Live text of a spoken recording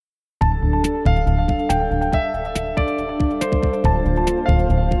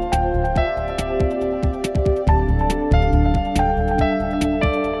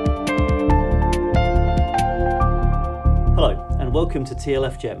Welcome to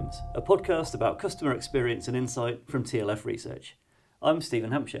TLF Gems, a podcast about customer experience and insight from TLF Research. I'm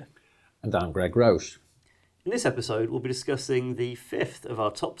Stephen Hampshire. And I'm Greg Roche. In this episode, we'll be discussing the fifth of our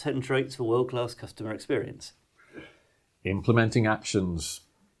top 10 traits for world-class customer experience. Implementing actions.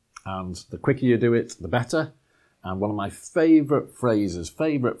 And the quicker you do it, the better. And one of my favourite phrases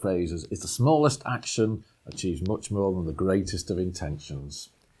is the smallest action achieves much more than the greatest of intentions.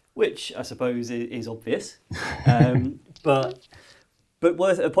 Which, I suppose, is obvious, but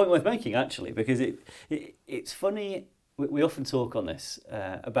a point worth making, actually, because it's funny. We often talk on this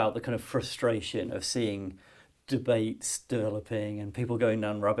about the kind of frustration of seeing debates developing and people going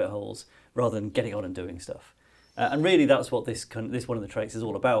down rabbit holes rather than getting on and doing stuff. And really, that's what this one of the traits is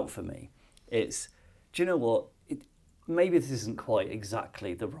all about for me. It's, do you know what? Maybe this isn't quite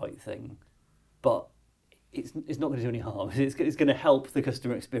exactly the right thing, but it's not going to do any harm. It's going to help the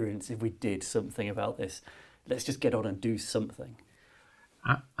customer experience if we did something about this. Let's just get on and do something.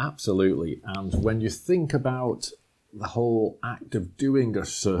 Absolutely. And when you think about the whole act of doing a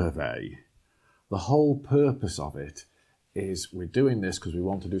survey, the whole purpose of it is we're doing this because we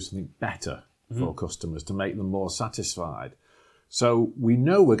want to do something better for customers to make them more satisfied. So we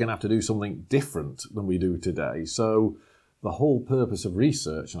know we're going to have to do something different than we do today. So the whole purpose of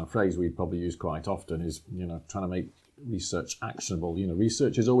research, and a phrase we probably use quite often, is trying to make research actionable.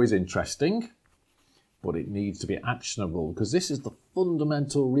 Research is always interesting, but it needs to be actionable, because this is the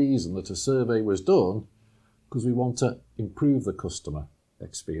fundamental reason that a survey was done, because we want to improve the customer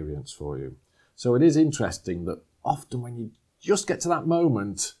experience for you. So it is interesting that often when you just get to that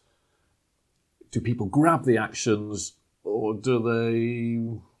moment, do people grab the actions, or do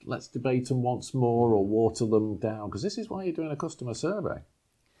they let's debate them once more or water them down? Because this is why you're doing a customer survey.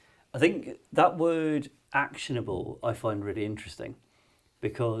 I think that word actionable I find really interesting,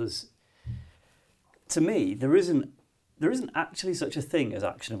 because to me there isn't actually such a thing as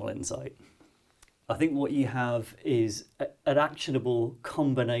actionable insight. I think what you have is an actionable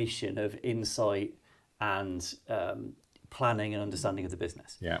combination of insight and planning and understanding of the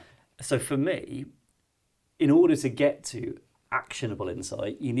business. Yeah. So for me, in order to get to actionable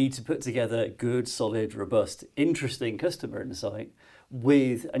insight, you need to put together good, solid, robust, interesting customer insight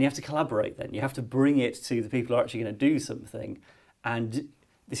and you have to collaborate then. You have to bring it to the people who are actually going to do something. And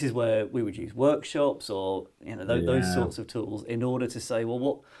this is where we would use workshops or those sorts of tools in order to say,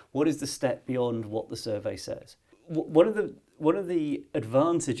 well, what is the step beyond what the survey says? One of the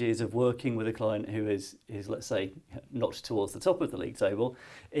advantages of working with a client who is let's say not towards the top of the league table,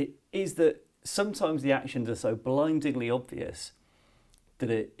 it is that sometimes the actions are so blindingly obvious that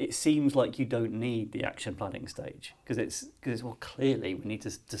it seems like you don't need the action planning stage, because it's clearly we need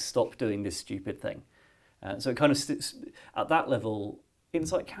to stop doing this stupid thing. So it kind of at that level,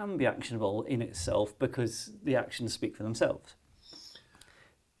 insight can be actionable in itself because the actions speak for themselves.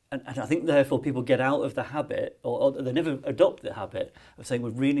 And I think therefore people get out of the habit, or they never adopt the habit of saying we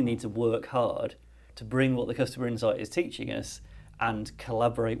really need to work hard to bring what the customer insight is teaching us and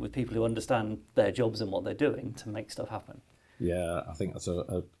collaborate with people who understand their jobs and what they're doing to make stuff happen. Yeah, I think that's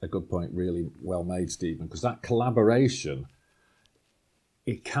a good point, really well made, Stephen, because that collaboration,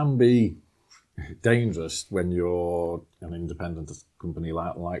 it can be dangerous when you're an independent company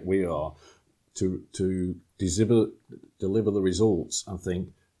like we are, to deliver the results and think,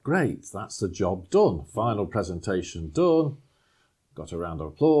 great, that's the job done. Final presentation done, got a round of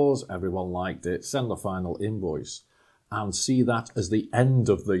applause, everyone liked it, send the final invoice, and see that as the end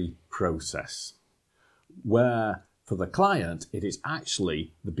of the process. Where for the client, it is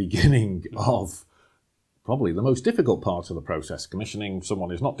actually the beginning of probably the most difficult part of the process. Commissioning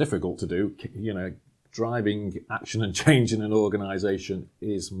someone is not difficult to do. Driving action and change in an organisation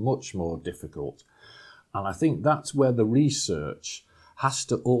is much more difficult. And I think that's where the research has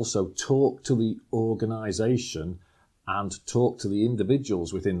to also talk to the organisation and talk to the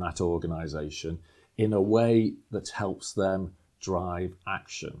individuals within that organisation in a way that helps them drive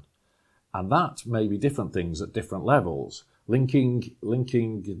action. And that may be different things at different levels. Linking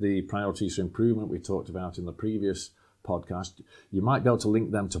the priorities for improvement we talked about in the previous podcast, you might be able to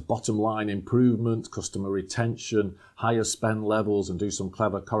link them to bottom line improvement, customer retention, higher spend levels, and do some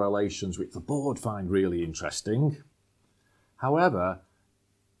clever correlations which the board find really interesting. However,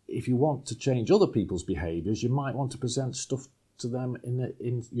 if you want to change other people's behaviours, you might want to present stuff to them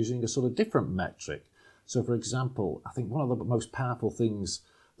in using a sort of different metric. So, for example, I think one of the most powerful things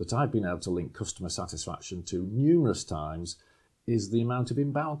that I've been able to link customer satisfaction to numerous times is the amount of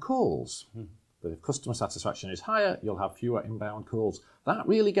inbound calls. But if customer satisfaction is higher, you'll have fewer inbound calls. That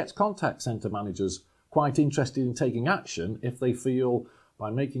really gets contact centre managers quite interested in taking action if they feel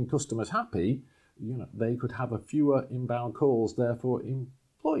by making customers happy, they could have a fewer inbound calls, therefore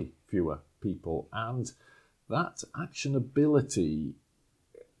employ fewer people. And that actionability,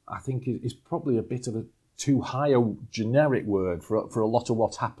 I think, is probably a bit of a too high a generic word for a lot of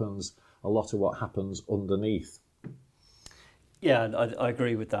what happens underneath. Yeah, I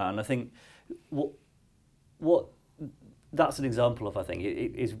agree with that, and I think what that's an example of, I think,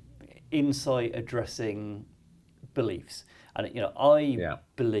 it is insight addressing beliefs, and I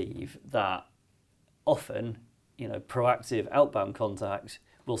believe that often proactive outbound contact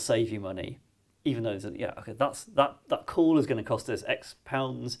will save you money, even though that call is going to cost us X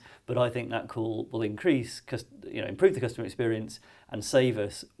pounds, but I think that call will improve the customer experience and save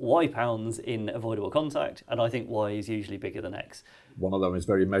us Y pounds in avoidable contact, and I think Y is usually bigger than X. One of them is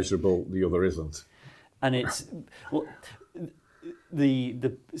very measurable, the other isn't. And it's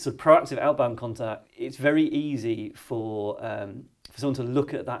the sort of proactive outbound contact. It's very easy for someone to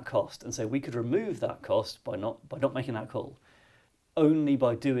look at that cost and say we could remove that cost by not making that call, only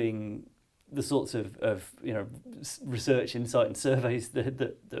by doing the sorts of research, insight, and surveys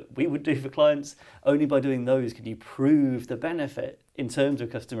that we would do for clients. Only by doing those can you prove the benefit in terms of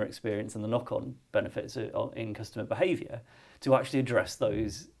customer experience and the knock-on benefits in customer behaviour to actually address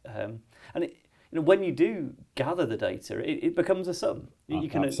those. When you do gather the data, it becomes a sum. You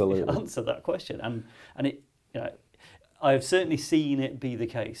can answer that question, and it. I have certainly seen it be the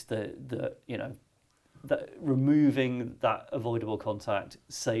case that removing that avoidable contact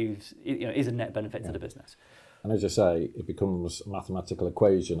saves, is a net benefit to the business. And as I say, it becomes a mathematical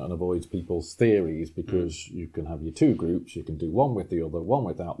equation and avoids people's theories, because you can have your two groups, you can do one with the other, one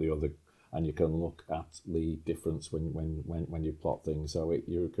without the other, and you can look at the difference when you plot things. So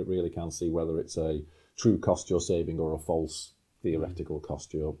you really can see whether it's a true cost you're saving or a false theoretical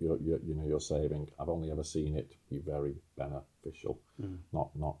cost you're saving. I've only ever seen it be very beneficial,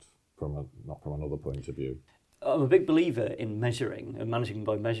 not from another point of view. I'm a big believer in measuring and managing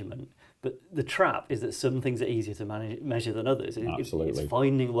by measurement, but the trap is that some things are easier to measure than others. Absolutely. It's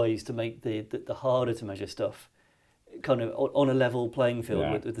finding ways to make the harder to measure stuff kind of on a level playing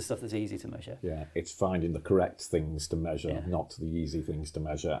field with the stuff that's easy to measure. Yeah, it's finding the correct things to measure, not the easy things to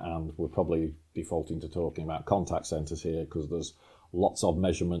measure. And we're probably defaulting to talking about contact centres here, because there's lots of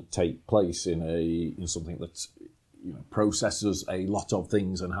measurement take place in something that processes a lot of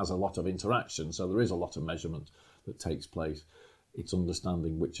things and has a lot of interaction. So there is a lot of measurement that takes place. It's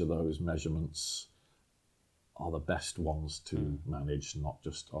understanding which of those measurements are the best ones to manage, not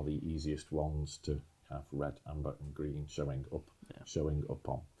just are the easiest ones to have red, amber and green showing up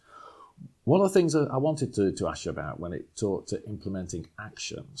on. One of the things that I wanted to ask you about when it talked to implementing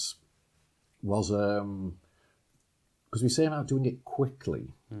actions was, because we say about doing it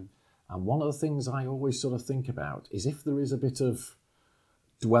quickly, and one of the things I always sort of think about is if there is a bit of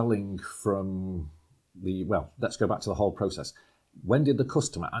dwelling from let's go back to the whole process. When did the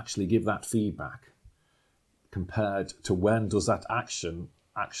customer actually give that feedback compared to when does that action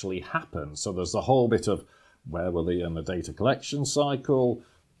actually happen? So there's the whole bit of where were they in the data collection cycle,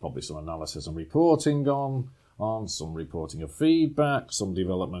 probably some analysis and reporting on some reporting of feedback, some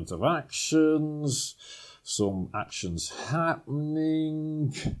development of actions, some actions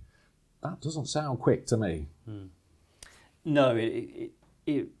happening. That doesn't sound quick to me. No, it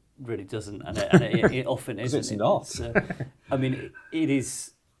really doesn't, and it often isn't. It's not. It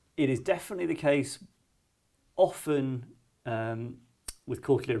is definitely the case often with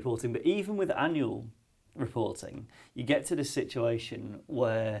quarterly reporting, but even with annual reporting, you get to the situation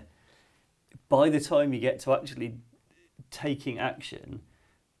where by the time you get to actually taking action,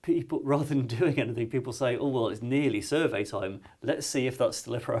 people, rather than doing anything, people say, oh, well, it's nearly survey time. Let's see if that's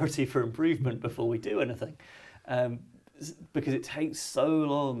still a priority for improvement before we do anything. Because it takes so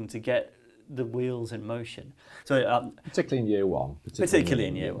long to get the wheels in motion. So particularly in year one. Particularly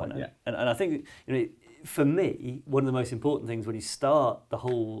in year one. Yeah. And I think, for me, one of the most important things when you start the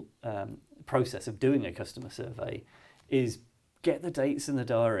whole process of doing a customer survey is get the dates in the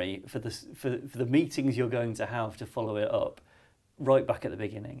diary for the meetings you're going to have to follow it up right back at the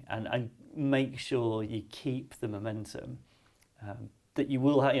beginning, and make sure you keep the momentum that you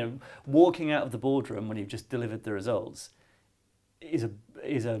will have. Walking out of the boardroom when you've just delivered the results is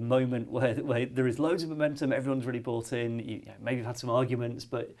a moment where there is loads of momentum. Everyone's really bought in. Maybe you've had some arguments,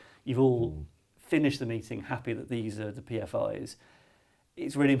 but you've all finished the meeting happy that these are the PFIs.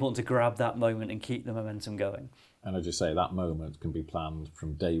 It's really important to grab that moment and keep the momentum going. And as you say, that moment can be planned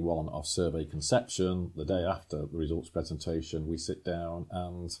from day one of survey conception. The day after the results presentation, we sit down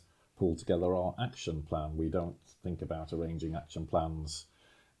and pull together our action plan. We don't think about arranging action plans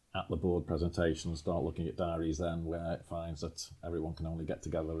at the board presentation and start looking at diaries then, where it finds that everyone can only get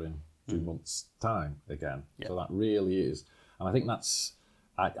together in 2 months' time again. Yeah. So that really is, and I think that's.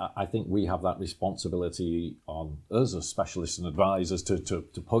 I think we have that responsibility on us as specialists and advisors to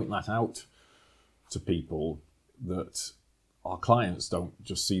point that out to people, that our clients don't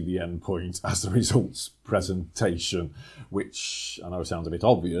just see the end point as the results presentation, which I know sounds a bit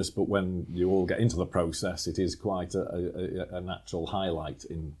obvious, but when you all get into the process, it is quite a natural highlight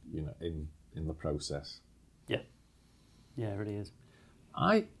in the process. Yeah, it really is.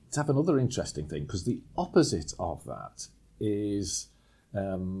 I have another interesting thing, because the opposite of that is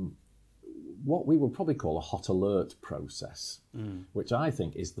what we would probably call a hot alert process, which I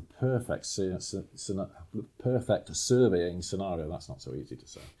think is the perfect perfect surveying scenario. That's not so easy to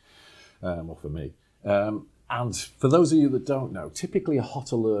say, or for me. And for those of you that don't know, typically a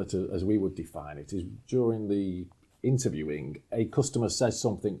hot alert, as we would define it, is during the interviewing, a customer says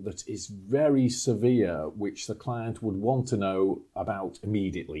something that is very severe, which the client would want to know about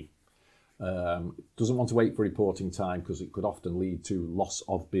immediately. Doesn't want to wait for reporting time, because it could often lead to loss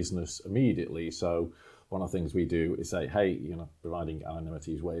of business immediately. So one of the things we do is say, hey, providing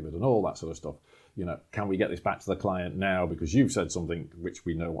anonymity is waived and all that sort of stuff, can we get this back to the client now, because you've said something which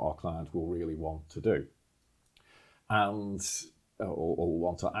we know our client will really want to do, and or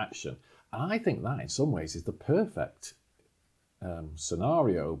want to action. And I think that in some ways is the perfect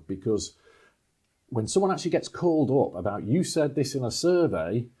scenario, because when someone actually gets called up about, you said this in a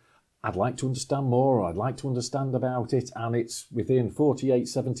survey, I'd like to understand more, or I'd like to understand about it, and it's within 48,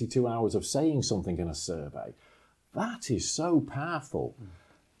 72 hours of saying something in a survey, that is so powerful.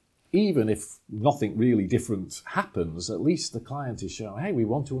 Even if nothing really different happens, at least the client is showing, hey, we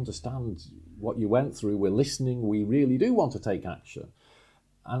want to understand what you went through, we're listening, we really do want to take action.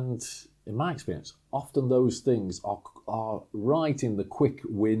 And in my experience, often those things are right in the quick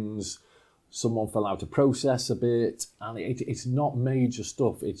wins. Someone fell out of process a bit, and it's not major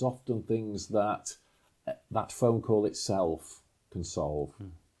stuff. It's often things that phone call itself can solve.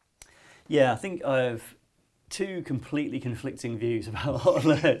 Yeah, I think I have two completely conflicting views about hot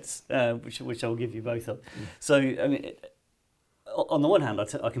alerts, which I'll give you both of. So, I mean, on the one hand,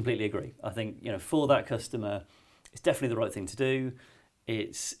 I completely agree. I think, for that customer, it's definitely the right thing to do.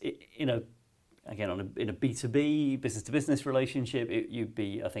 It's, again, in a B2B, business-to-business relationship, you'd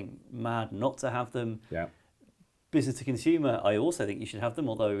be, I think, mad not to have them. Yeah. Business to consumer, I also think you should have them,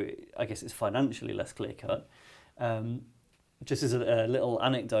 although I guess it's financially less clear-cut. Just as a little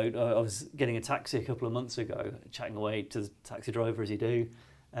anecdote, I was getting a taxi a couple of months ago, chatting away to the taxi driver as you do.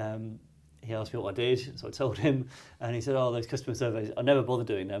 He asked me what I did, so I told him, and he said, those customer surveys, I never bother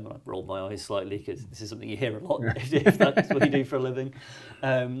doing them. And I rolled my eyes slightly, because this is something you hear a lot if that's what you do for a living.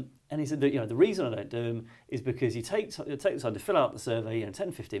 And he said that the reason I don't do them is because you take the time to fill out the survey,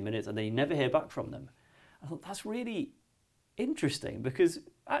 10, 15 minutes, and then you never hear back from them. I thought that's really interesting, because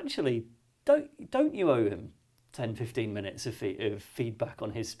actually, don't you owe him 10, 15 minutes of feedback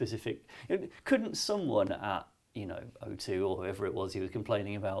on his specific... Couldn't someone at O2 or whoever it was he was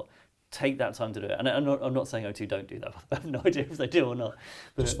complaining about take that time to do it? And I'm not saying O2 don't do that. I have no idea if they do or not.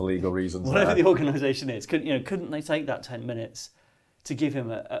 But just for legal reasons. Whatever the organisation is, couldn't they take that 10 minutes to give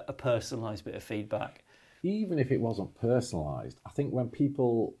him a personalised bit of feedback? Even if it wasn't personalised, I think when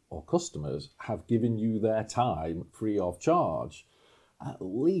people or customers have given you their time free of charge, at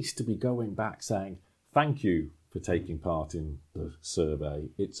least to be going back saying, thank you for taking part in the survey,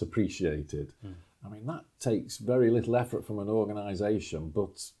 it's appreciated. I mean, that takes very little effort from an organisation,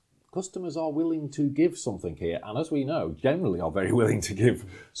 but customers are willing to give something here, and as we know, generally are very willing to give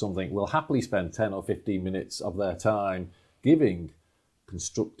something. Will happily spend 10 or 15 minutes of their time giving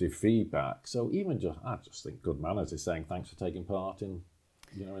constructive feedback. So I just think good manners is saying thanks for taking part in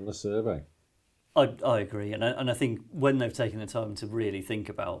the survey. I agree, and I think when they've taken the time to really think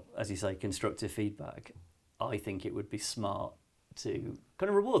about, as you say, constructive feedback, I think it would be smart to kind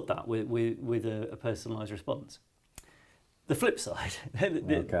of reward that with a personalised response. The flip side,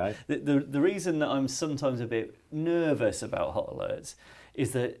 the reason that I'm sometimes a bit nervous about hot alerts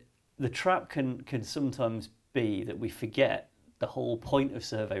is that the trap can sometimes be that we forget the whole point of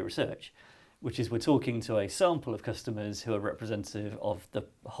survey research, which is we're talking to a sample of customers who are representative of the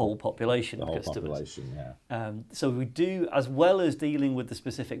whole population of customers. So we do, as well as dealing with the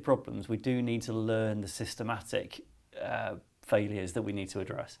specific problems, we do need to learn the systematic failures that we need to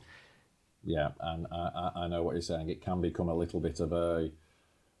address. Yeah, and I know what you're saying. It can become a little bit of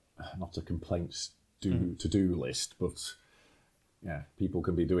not a complaints to-do list, but people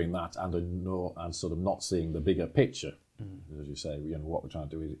can be doing that and sort of not seeing the bigger picture. As you say, what we're trying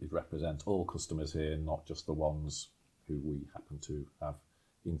to do is represent all customers here, not just the ones who we happen to have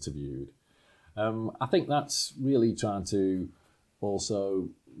interviewed. I think that's really trying to also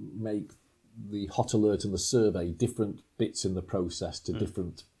make the hot alert and the survey different bits in the process to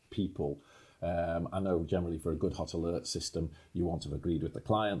different people. I know generally for a good hot alert system, you want to have agreed with the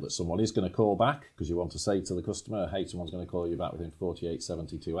client that someone is going to call back, because you want to say to the customer, hey, someone's going to call you back within 48,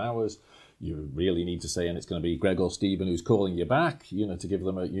 72 hours. You really need to say, and it's going to be Greg or Stephen who's calling you back, to give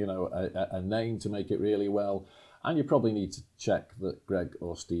them a name to make it really well. And you probably need to check that Greg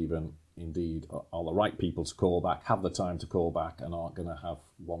or Stephen indeed are the right people to call back, have the time to call back, and aren't going to have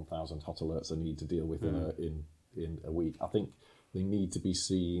 1,000 hot alerts they need to deal with in a week. I think they need to be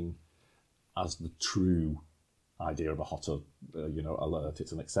seen as the true idea of a hot alert.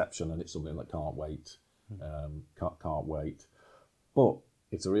 It's an exception, and it's something that can't wait. Can't wait. But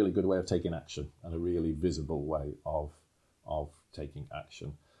it's a really good way of taking action, and a really visible way of taking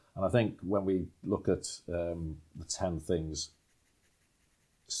action. And I think when we look at the 10 things,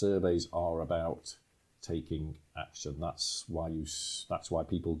 surveys are about taking action. That's why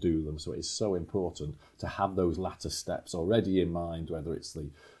people do them. So it's so important to have those latter steps already in mind, whether it's the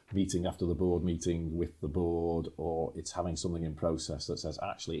meeting after the board meeting with the board, or it's having something in process that says,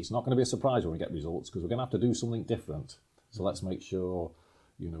 actually, it's not going to be a surprise when we get results, because we're going to have to do something different. So let's make sure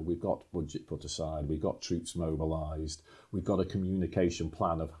we've got budget put aside, we've got troops mobilised, we've got a communication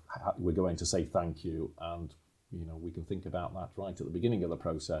plan of how we're going to say thank you, and we can think about that right at the beginning of the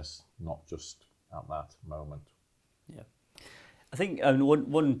process, not just at that moment. Yeah, I think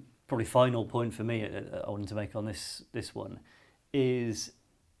one probably final point for me I wanted to make on this one is,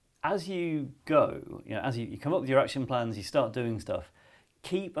 as you go, as you come up with your action plans, you start doing stuff,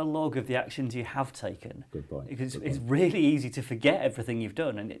 keep a log of the actions you have taken. Good point. Because it's really easy to forget everything you've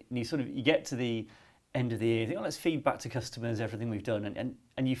done, and you get to the end of the year, you think, let's feed back to customers everything we've done,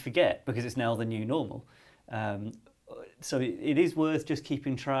 and you forget because it's now the new normal. So it is worth just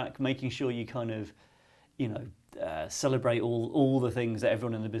keeping track, making sure you kind of, celebrate all the things that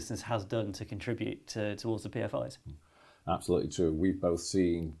everyone in the business has done to contribute towards the PFIs. Absolutely true. We've both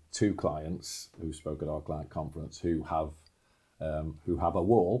seen 2 clients who spoke at our client conference who have a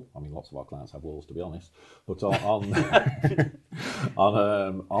wall. I mean, lots of our clients have walls, to be honest. But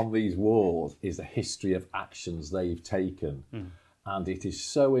on these walls is a history of actions they've taken. And it is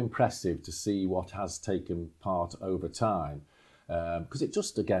so impressive to see what has taken part over time. Because it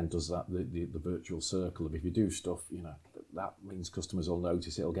just, again, does that, the virtual circle of, if you do stuff, that means customers will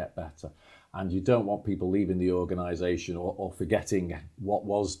notice, it'll get better. And you don't want people leaving the organisation or forgetting what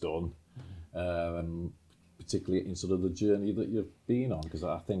was done, particularly in sort of the journey that you've been on. Because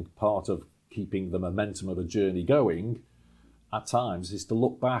I think part of keeping the momentum of a journey going at times is to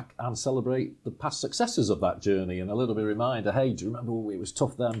look back and celebrate the past successes of that journey, and a little bit of reminder, hey, do you remember it was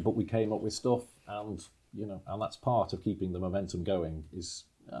tough then, but we came up with stuff, and and that's part of keeping the momentum going, is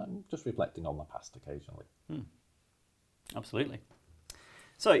just reflecting on the past occasionally. Absolutely.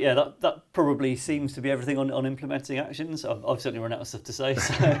 So yeah, that probably seems to be everything on implementing actions. I've certainly run out of stuff to say,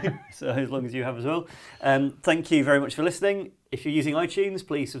 so as long as you have as well. Thank you very much for listening. If you're using iTunes,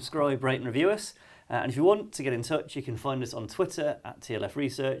 please subscribe, rate and review us. And if you want to get in touch, you can find us on Twitter at TLF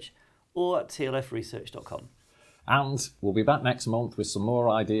Research or at tlfresearch.com. And we'll be back next month with some more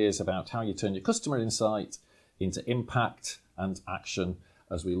ideas about how you turn your customer insight into impact and action,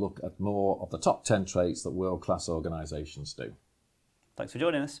 as we look at more of the top 10 traits that world-class organisations do. Thanks for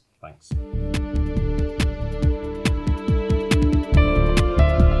joining us. Thanks.